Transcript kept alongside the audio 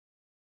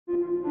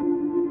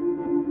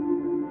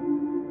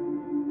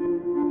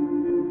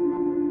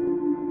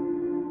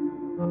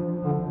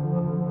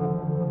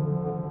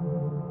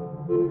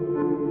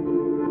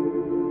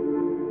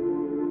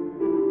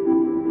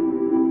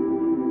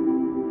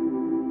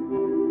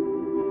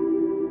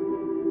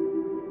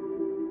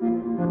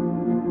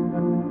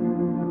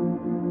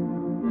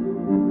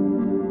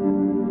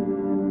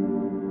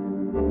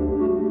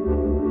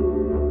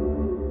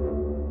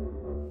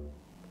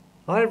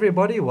Hi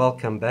everybody,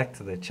 welcome back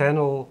to the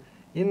channel.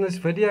 In this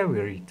video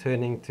we're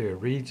returning to a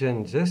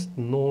region just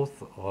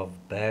north of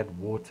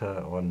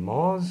Badwater on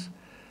Mars,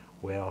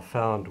 where I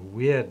found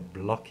weird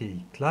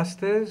blocky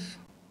clusters.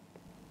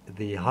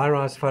 The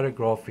high-rise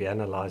photograph we're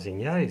analyzing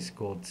here is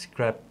called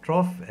Scarp,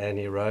 Trough and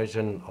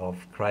Erosion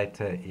of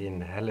Crater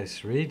in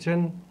Heaps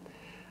region,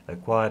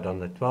 acquired on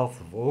the 12th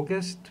of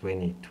August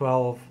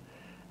 2012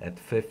 at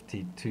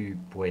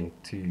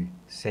 52.2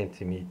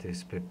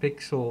 centimeters per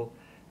pixel.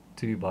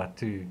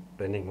 2x2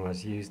 binning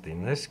was used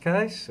in this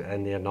case,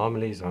 and the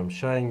anomalies I'm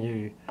showing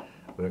you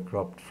were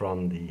cropped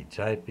from the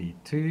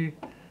JP2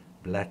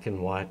 black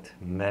and white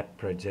map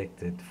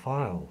projected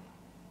file.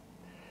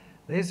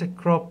 There's a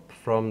crop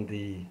from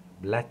the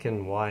black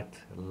and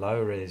white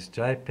low-res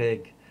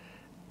JPEG.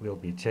 We'll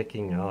be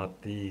checking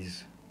out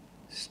these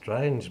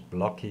strange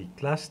blocky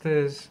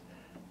clusters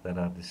that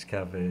are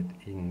discovered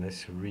in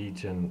this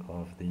region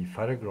of the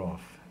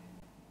photograph.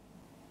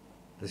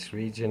 This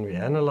region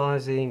we're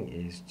analyzing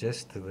is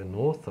just to the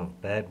north of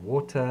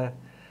Badwater,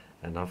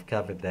 and I've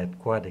covered that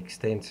quite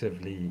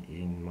extensively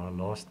in my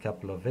last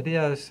couple of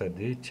videos, so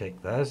do check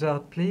those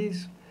out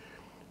please.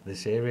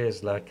 This area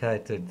is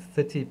located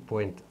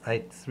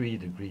 30.83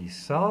 degrees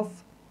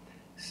south,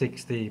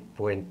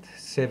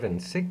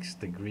 60.76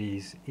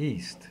 degrees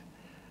east,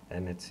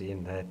 and it's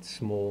in that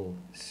small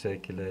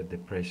circular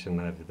depression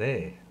over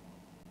there.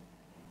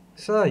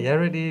 So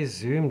here it is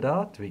zoomed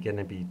out. We're going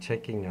to be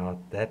checking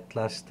out that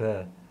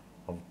cluster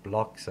of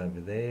blocks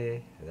over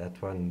there, that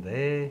one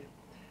there,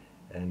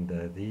 and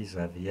these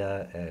over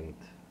here, and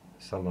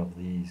some of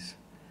these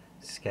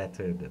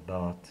scattered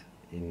about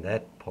in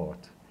that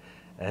part.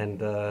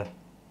 And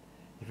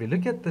if you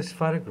look at this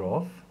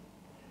photograph,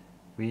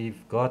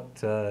 we've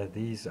got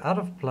these out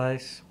of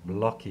place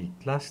blocky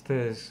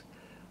clusters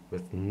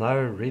with no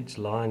ridge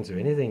lines or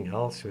anything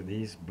else with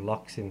these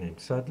blocks in them.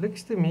 So it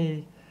looks to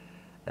me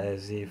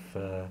as if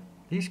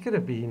these could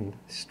have been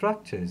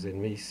structures,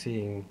 and me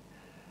seeing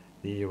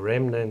the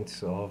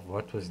remnants of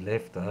what was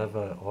left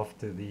over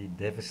after the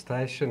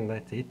devastation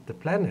that hit the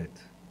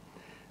planet.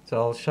 So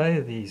I'll show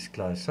you these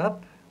close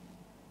up.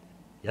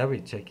 Here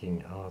we're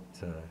checking out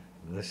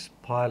this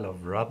pile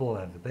of rubble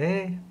over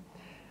there,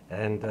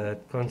 and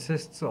it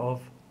consists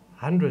of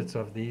hundreds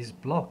of these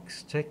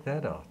blocks. Check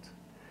that out.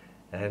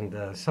 And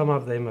some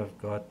of them have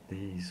got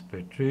these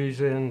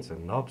protrusions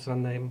and knobs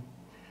on them.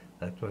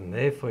 That one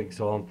there, for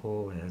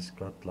example, has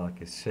got like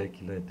a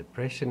circular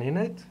depression in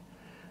it.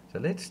 So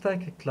let's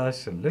take a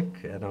closer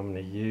look, and I'm going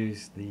to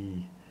use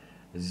the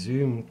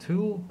zoom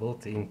tool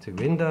built into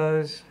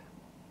Windows.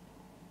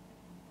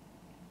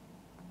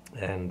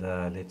 And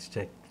let's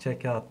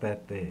check out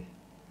that there.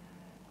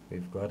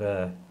 We've got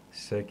a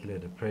circular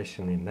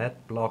depression in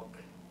that block.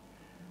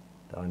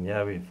 Down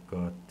here we've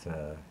got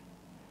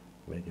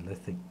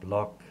megalithic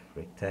block,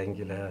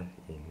 rectangular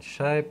in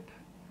shape.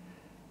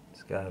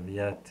 Let's go over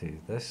here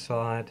to this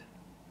side.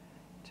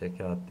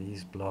 Check out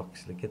these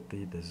blocks. Look at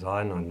the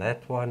design on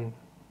that one.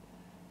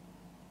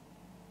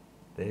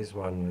 There's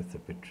one with a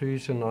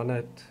protrusion on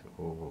it,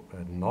 or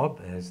a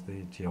knob as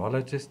the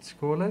geologists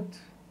call it,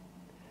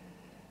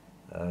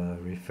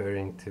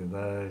 referring to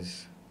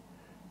those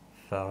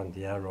found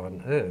here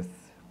on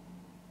Earth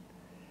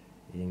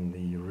in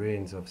the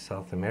ruins of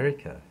South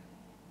America.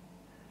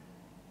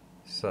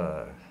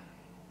 So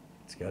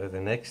let's go to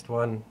the next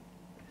one.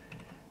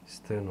 Let's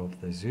turn off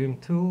the zoom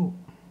tool,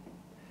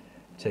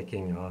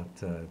 checking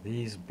out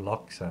these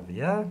blocks over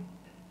here.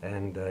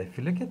 And if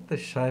you look at the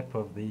shape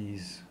of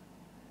these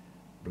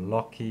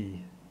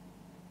blocky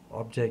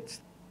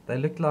objects, they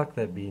look like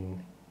they've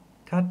been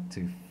cut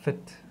to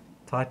fit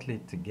tightly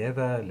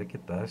together. Look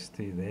at those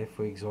two there,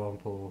 for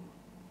example.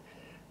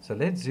 So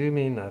let's zoom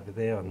in over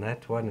there on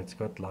that one. It's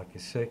got like a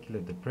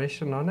circular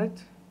depression on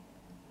it.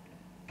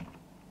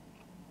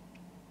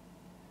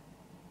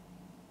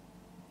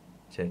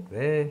 Check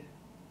there.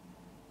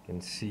 You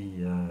can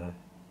see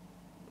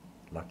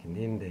like an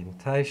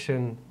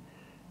indentation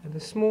and a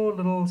small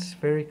little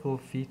spherical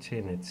feature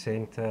in its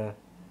center.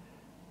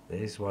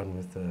 There's one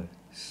with a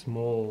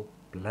small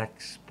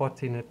black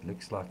spot in it,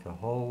 looks like a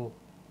hole.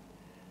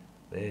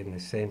 There in the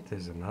center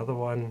is another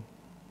one.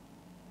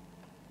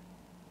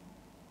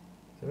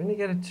 So when you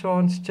get a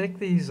chance, check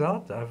these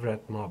out over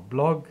at my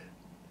blog.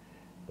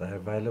 They're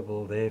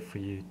available there for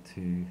you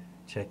to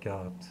check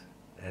out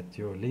at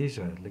your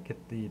leisure. Look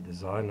at the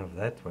design of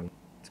that one.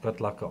 It's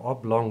got like an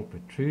oblong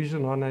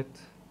protrusion on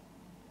it.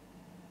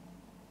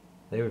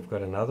 There we've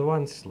got another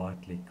one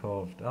slightly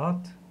carved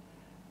out,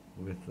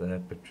 with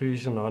a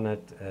protrusion on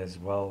it as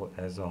well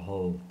as a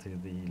hole to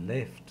the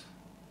left.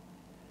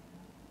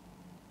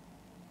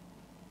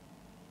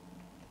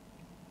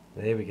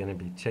 There we're going to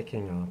be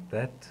checking out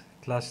that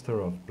cluster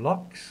of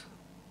blocks.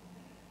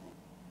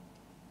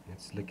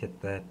 Let's look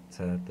at that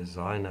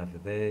design over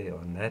there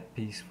on that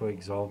piece, for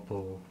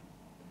example.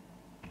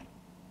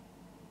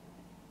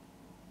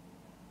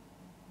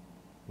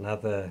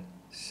 Another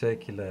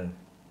circular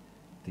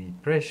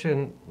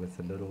depression with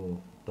a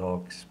little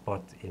dark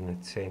spot in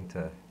its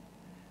center.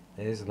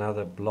 There's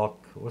another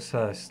block,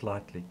 also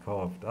slightly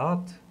carved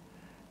out,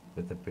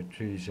 with the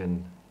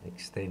protrusion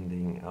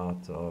extending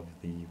out of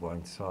the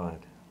one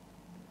side.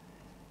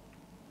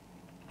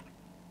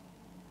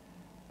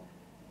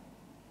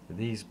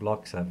 These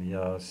blocks over here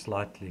are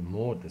slightly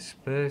more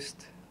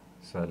dispersed,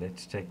 so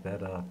let's check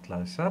that out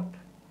close up.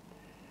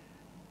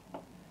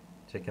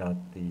 Check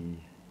out the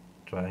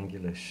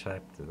triangular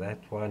shape to that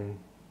one.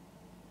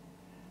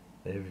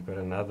 There we've got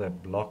another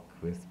block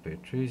with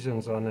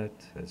protrusions on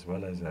it, as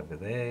well as over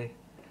there.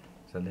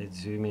 So let's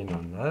zoom in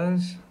on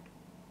those.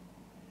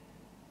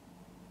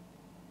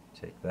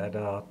 Check that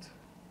out.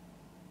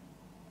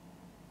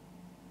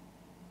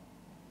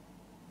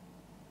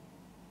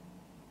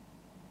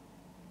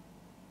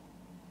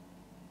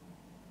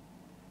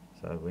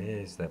 So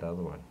where's that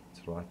other one?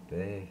 It's right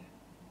there.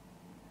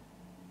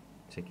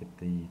 Check out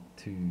the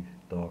two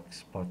dark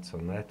spots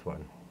on that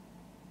one.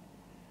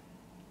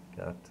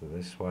 Go up to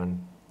this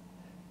one.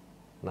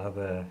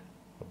 Another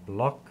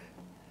block.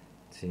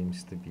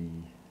 Seems to be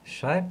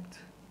shaped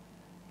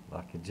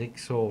like a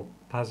jigsaw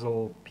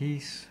puzzle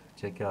piece.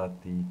 Check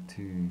out the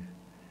two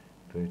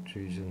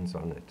protrusions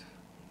on it.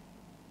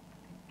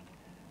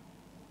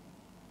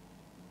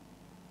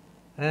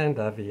 And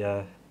over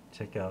here,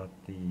 check out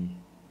the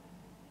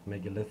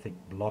megalithic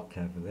block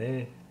over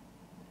there.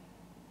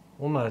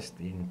 Almost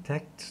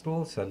intact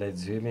still, so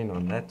let's zoom in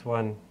on that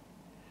one.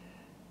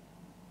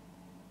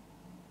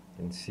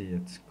 You can see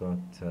it's got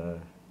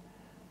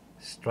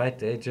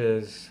straight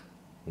edges,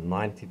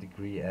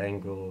 90-degree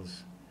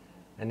angles,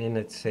 and in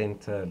its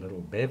center a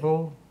little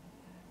bevel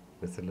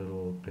with a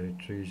little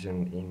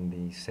protrusion in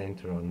the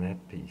center on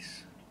that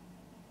piece.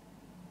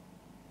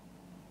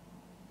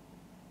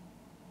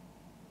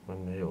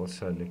 One there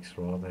also looks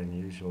rather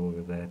unusual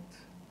with that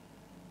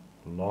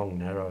long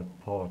narrow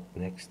part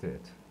next to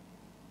it.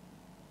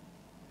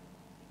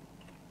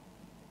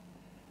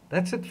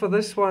 That's it for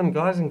this one,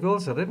 guys and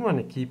girls. I didn't want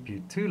to keep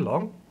you too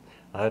long.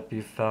 I hope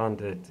you found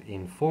it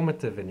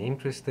informative and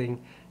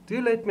interesting.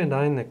 Do let me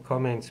know in the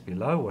comments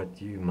below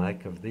what you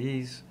make of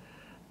these.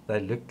 They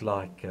look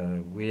like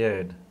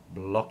weird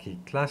blocky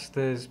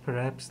clusters.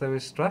 Perhaps they were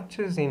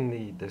structures in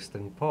the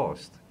distant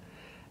past,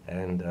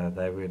 and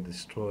they were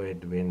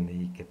destroyed when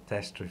the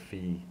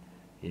catastrophe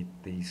hit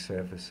the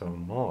surface of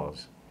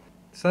Mars.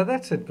 So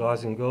that's it,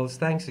 guys and girls.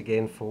 Thanks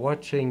again for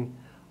watching.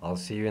 I'll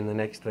see you in the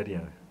next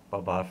video. Bye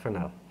bye for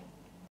now.